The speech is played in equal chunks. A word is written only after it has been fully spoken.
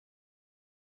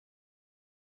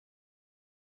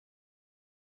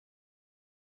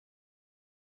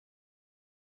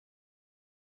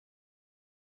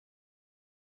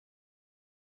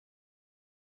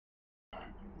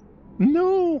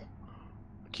No!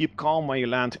 Keep calm while you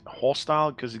land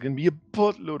hostile, because there's going to be a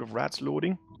buttload of rats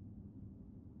loading.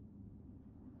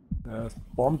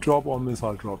 Bomb drop or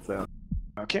missile drop there.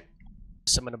 Okay.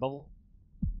 Summon a bubble.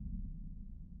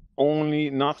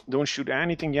 Don't shoot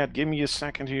anything yet. Give me a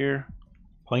second here.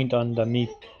 Point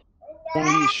underneath.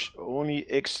 Only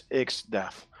XX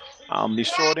death. I'm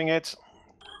destroying it.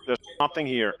 There's nothing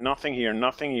here, nothing here,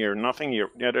 nothing here, nothing here.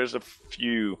 Yeah, there's a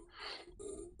few.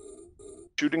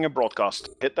 Shooting a broadcast.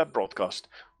 Hit that broadcast.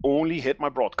 Only hit my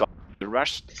broadcast. The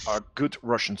rest are good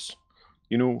Russians.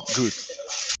 You know, good.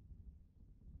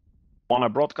 One I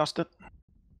broadcasted.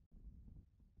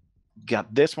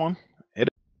 Got this one. Hit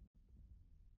it.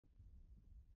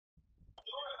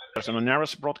 There's an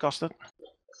Oneris broadcasted.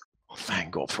 Oh,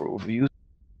 thank God for overview.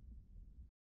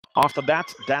 After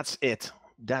that, that's it.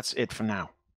 That's it for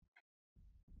now.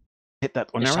 Hit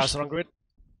that Oneris. On grid.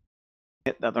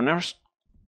 Hit that Oneris.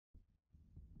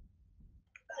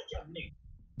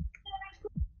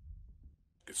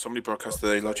 Did somebody broadcast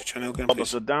the logic channel again,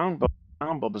 Bubbles please? are down, bubbles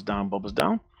down, bubbles down, bubbles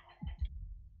down.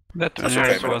 That That's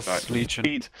okay, Oneris was right.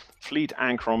 Legion. Fleet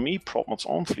anchor on me, prop mods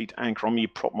on. Fleet anchor on me,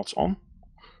 prop mods on.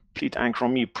 Fleet anchor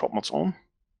on me, prop mods on.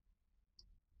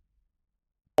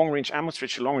 Long range ammo,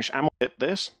 switch to long range ammo. Hit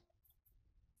this.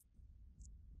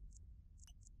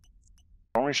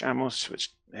 Long range ammo,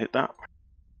 switch. Hit that.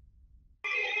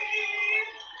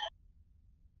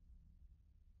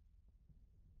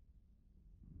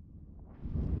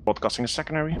 Broadcasting is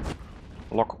secondary.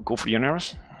 Lock, go for the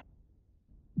Oneris.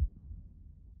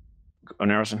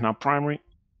 Oneris is now primary.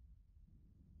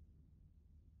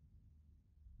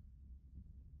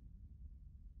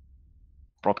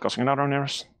 Broadcasting another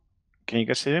Oneris. Can you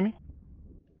guys hear me?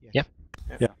 Yeah.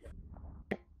 Yeah.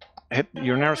 Hit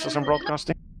your Oneris as I'm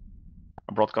broadcasting.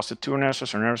 I broadcasted 2 Oneris.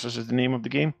 Oneris is the name of the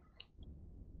game.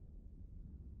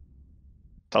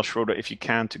 Tell Schroeder if you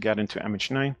can to get into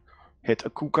MH9. Hit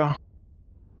a Kuka.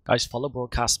 Guys, follow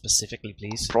broadcast specifically,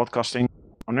 please. Broadcasting.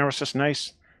 Oneris is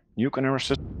nice. Nuke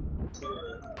Oneris.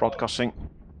 Broadcasting.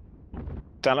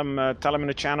 Tell them in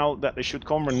the channel that they should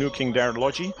come. We're nuking their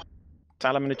logi.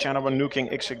 Tell them in the channel we're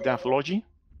nuking xXDeathXx logi.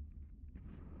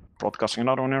 Broadcasting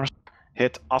another Oneris.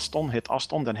 Hit Aston,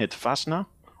 then hit Vesna.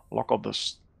 Lock up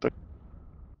the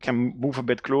can move a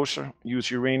bit closer, use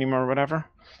uranium or whatever.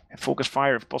 Focus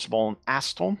fire if possible on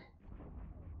Aston.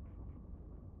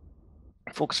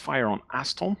 Focus fire on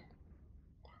Aston.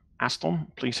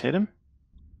 Aston, please hit him.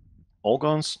 All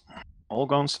guns,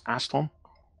 Aston.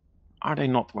 Are they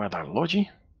not where they're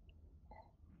logi?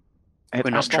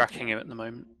 We're not Aston. tracking him at the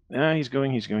moment. Yeah, he's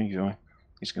going.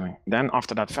 Then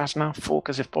after that, Vesna,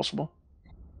 focus if possible.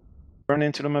 Burn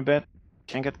into them a bit.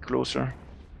 Can get closer.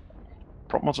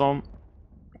 Prop mods on.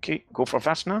 Okay, go for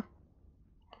Vesna.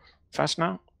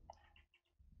 Vesna.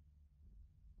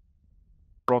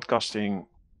 Broadcasting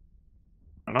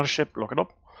another ship, lock it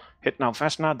up. Hit now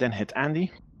Vesna, then hit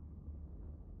Andy.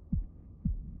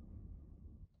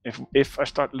 If I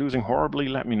start losing horribly,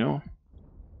 let me know.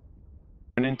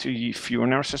 Turn into the few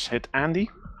nurses, hit Andy.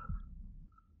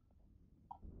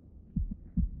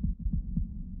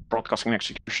 Broadcasting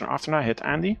execution after that, hit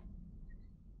Andy.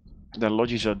 The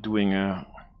logis are doing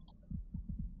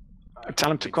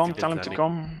tell him to come, tell him to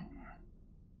come.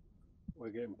 We're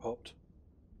getting popped.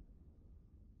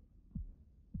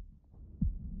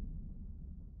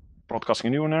 Broadcasting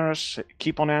a new Oneris.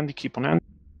 Keep on Andy, keep on Andy.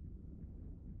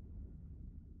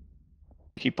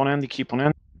 Keep on Andy, keep on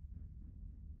Andy.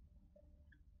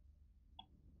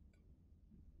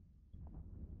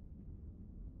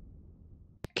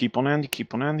 Keep on Andy,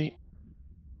 keep on Andy.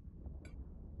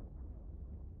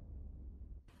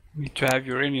 Need to have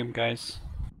uranium, guys.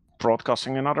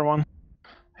 Broadcasting another one.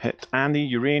 Hit Andy,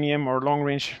 uranium or long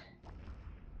range.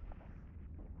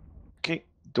 Okay,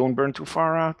 don't burn too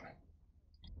far out.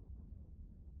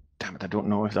 Damn it, I don't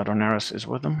know if that Oneris is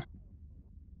with them.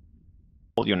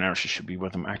 All the Oneris should be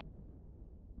with them, actually.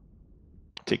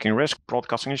 Taking a risk,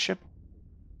 broadcasting a ship.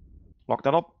 Lock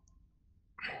that up.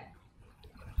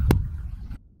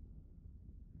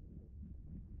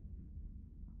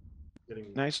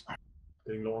 Nice.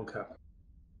 Getting low on cap.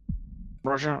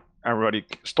 Roger, everybody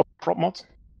stop prop mod.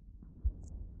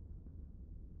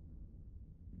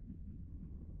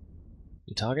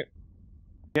 New target.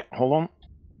 Yeah, hold on.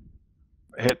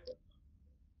 Hit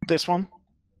this one.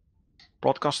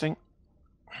 Broadcasting.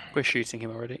 We're shooting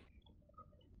him already.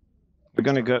 We're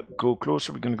gonna go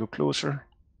closer, we're gonna go closer.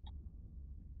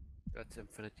 That's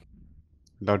infinity.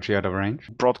 Logi out of range.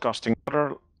 Broadcasting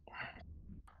other.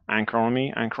 Anchor on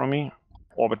me, anchor on me.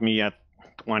 Orbit me at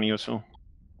 20 or so.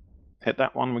 Hit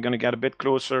that one, we're gonna get a bit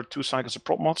closer. 2 cycles of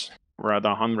prop mods. We're at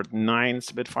 109, it's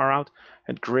a bit far out.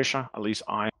 Hit Grisha, at least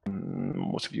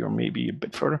most of you are maybe a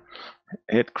bit further.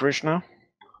 Hit Krishna.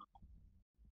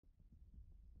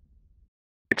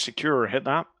 Executor, hit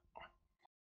that.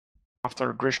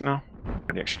 After Krishna,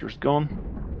 the Executor's gone.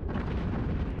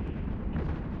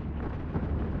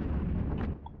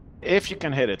 If you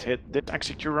can hit it, hit this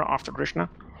Executor after Krishna.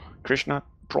 Krishna,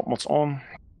 prop mods on.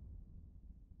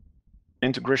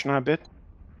 Into Krishna a bit.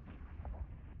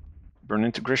 Burn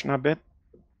into Krishna a bit.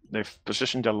 They've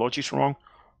positioned their logis wrong.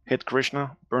 Hit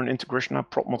Krishna, burn into Krishna,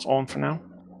 prop mods on for now.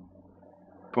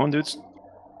 Come on, dudes.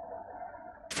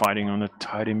 Fighting on the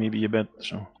Tidi maybe a bit,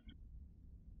 so.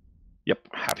 Yep,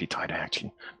 happy Tidi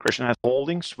actually. Krishna has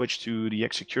holding, switch to the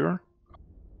Executor.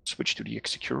 Switch to the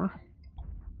Executor.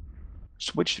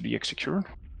 Switch to the Executor.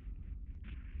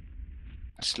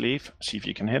 Slave, see if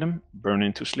you can hit him. Burn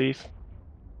into Slave.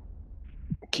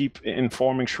 Keep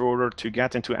informing Schroeder to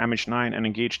get into MH9 and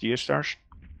engage the Istars.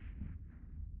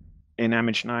 In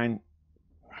MH9.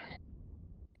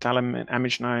 Tell him in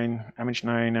MH9,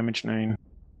 MH9.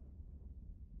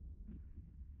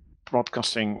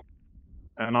 Broadcasting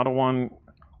another one.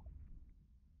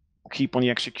 Keep on the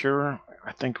Executor.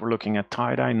 I think we're looking at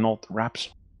tie-dye, not wraps.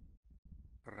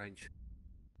 Range.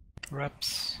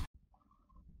 Reps.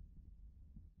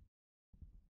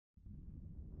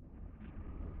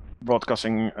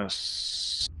 Broadcasting a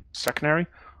secondary.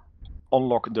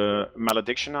 Unlock the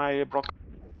malediction I broadcast.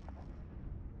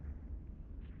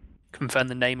 Confirm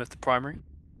the name of the primary.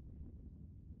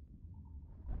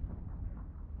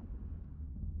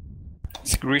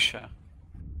 It's Grisha.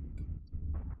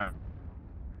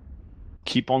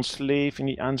 Keep on Slave in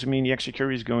the Anzamine. The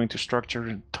Executor is going to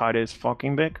structure. Tide is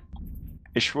fucking big.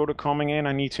 Is Schroeder coming in?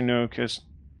 I need to know because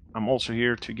I'm also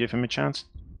here to give him a chance.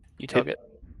 You target.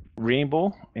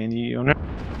 Rainbow in the owner.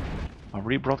 I'll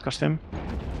rebroadcast him.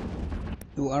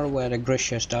 You are aware that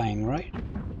Grisha is dying, right?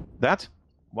 That?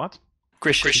 What?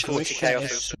 Grisha's Grisha 40k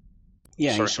is- off.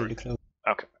 Yeah, Sorry, he's sorry. really close.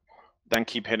 Okay. Then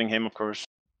keep hitting him, of course.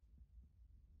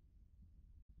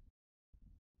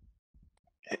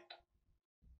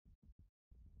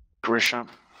 Grisha.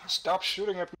 Stop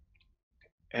shooting at me.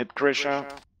 Hit Grisha.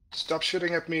 Stop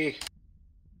shooting at me.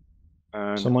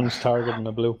 Someone's targeting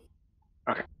the blue.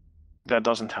 That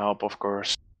doesn't help, of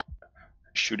course.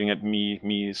 Shooting at me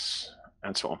is,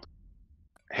 and so on.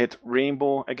 Hit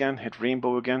Rainbow again. Hit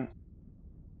Rainbow again.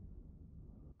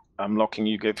 I'm locking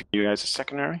you, give you guys a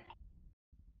secondary.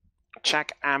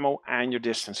 Check ammo and your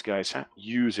distance, guys. Huh?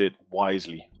 Use it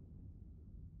wisely.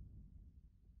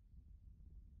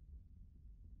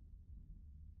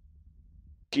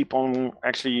 Keep on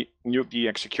actually nuke the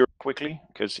Executor quickly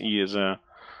because he is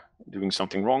doing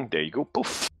something wrong. There you go.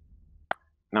 Poof.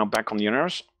 Now back on the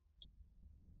Uneras.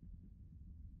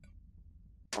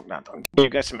 Fuck that. You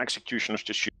guys some executioners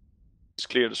to shoot. Let's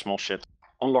clear the small shit.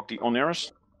 Unlock the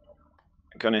Uneras.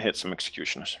 Gonna hit some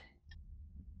executioners.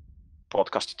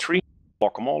 Broadcast 3.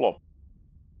 Lock them all up.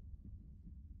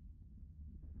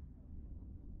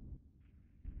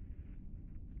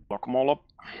 Lock them all up.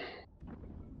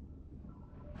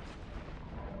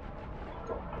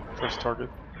 First target.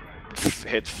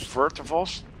 Hit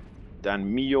Vertivos.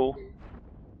 Then Mio.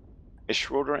 Is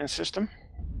Schroeder in system?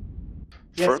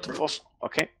 Yes. Vertivos.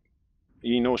 Okay.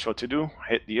 He knows what to do.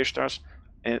 Hit the Ishtars.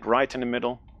 And right in the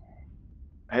middle.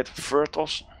 Hit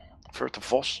Vertivos.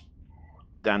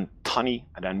 Then Tani.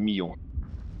 And then Mio.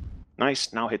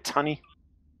 Nice. Now hit Tani.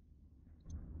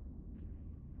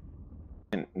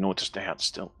 And notice they had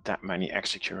still that many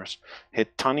executors.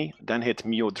 Hit Tani. Then hit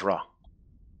Mio Dra.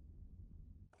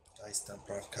 Dice don't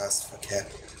broadcast for cap.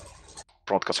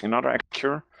 Broadcasting another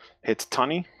executor. Hit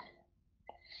Tani.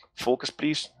 Focus,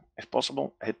 please, if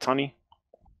possible. Hit Tani.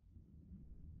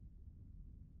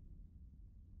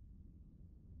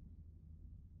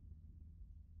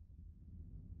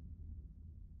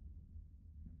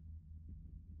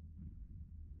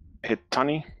 Hit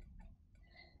Tani.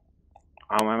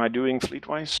 How am I doing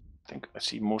fleet-wise? I think I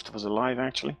see most of us alive,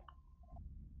 actually.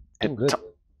 Hit, good.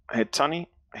 Hit Tani.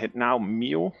 Hit now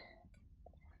Mio.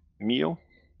 Mio.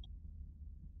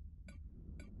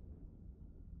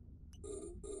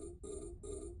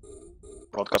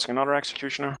 Broadcasting another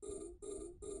executioner.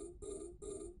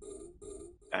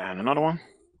 And another one.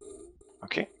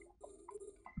 Okay.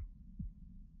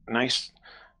 Nice.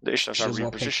 The Ishtars are She's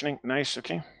walking. repositioning. Nice,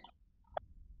 okay.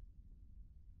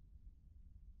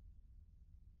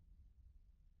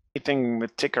 Anything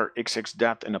with ticker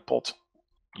xXDeathXx in a pot,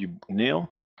 you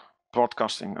nail.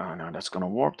 Broadcasting. Oh no, that's gonna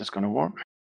warp. That's gonna warp.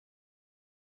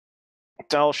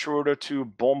 Tell Schroeder to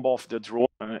bomb off the drone.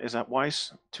 Is that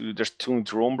wise? There's 2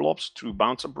 drone blobs, 2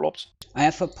 bouncer blobs. I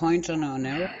have a point on our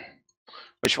arrow.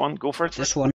 Which one? Go for it.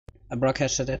 This one. I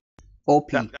broadcasted it.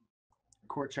 OP. Yeah.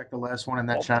 Core check the last one in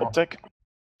that channel.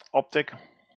 Optic.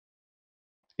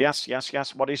 Yes.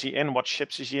 What is he in? What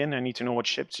ships is he in? I need to know what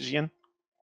ships is he in.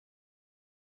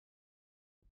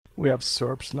 We have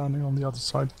Serbs landing on the other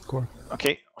side. Core.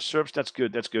 Okay, Serbs, that's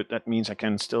good. That means I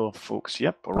can still focus.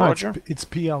 Yep, Roger. It's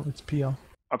PL. It's PL.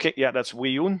 Okay, yeah, that's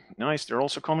Wiyun. Nice, they're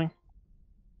also coming.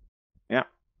 Yeah.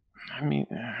 I mean,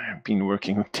 I've been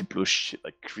working with the blue shit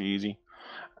like crazy.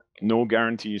 No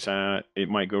guarantees it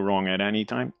might go wrong at any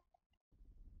time.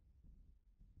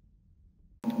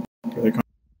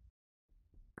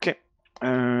 Okay,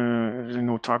 there's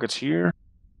no targets here.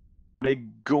 Are they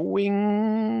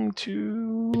going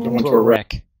to... To a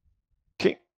wreck.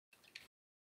 Okay.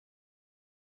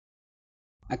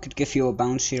 I could give you a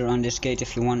bounce here on this gate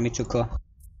if you want me to go.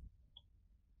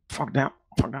 Fuck that.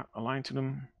 Align to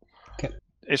them. Okay.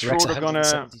 Is Rex Schroeder gonna...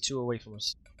 172 away from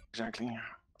us. Exactly.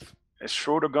 Is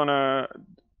Schroeder gonna...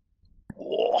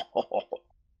 Oh.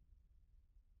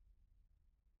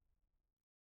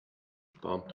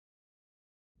 Bomb.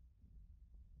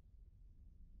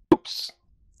 Oops.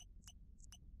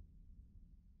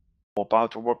 Warp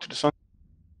out to warp to the sun.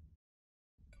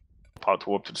 Warp out to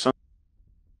warp to the sun.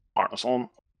 Partners on.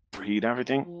 Preheat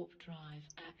everything. Warp drive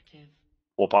active.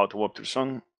 Warp out to warp to the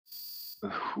sun.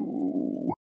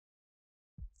 Ooh.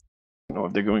 I don't know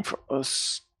if they're going for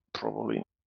us. Probably.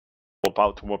 Warp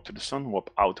out to warp to the sun. Warp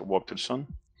out to warp to the sun.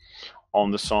 On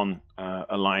the sun,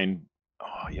 align.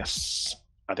 Oh, yes.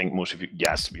 I think most of you.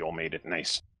 Yes, we all made it.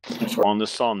 Nice. On the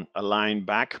sun, align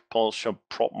back. Pulse your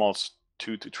prop mods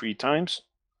 2 to 3 times.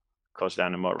 Because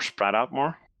then they're spread out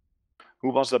more. Who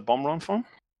was that bomb run from?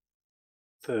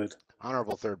 Third.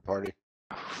 Honorable third party.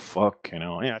 Fucking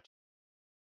hell. Yeah.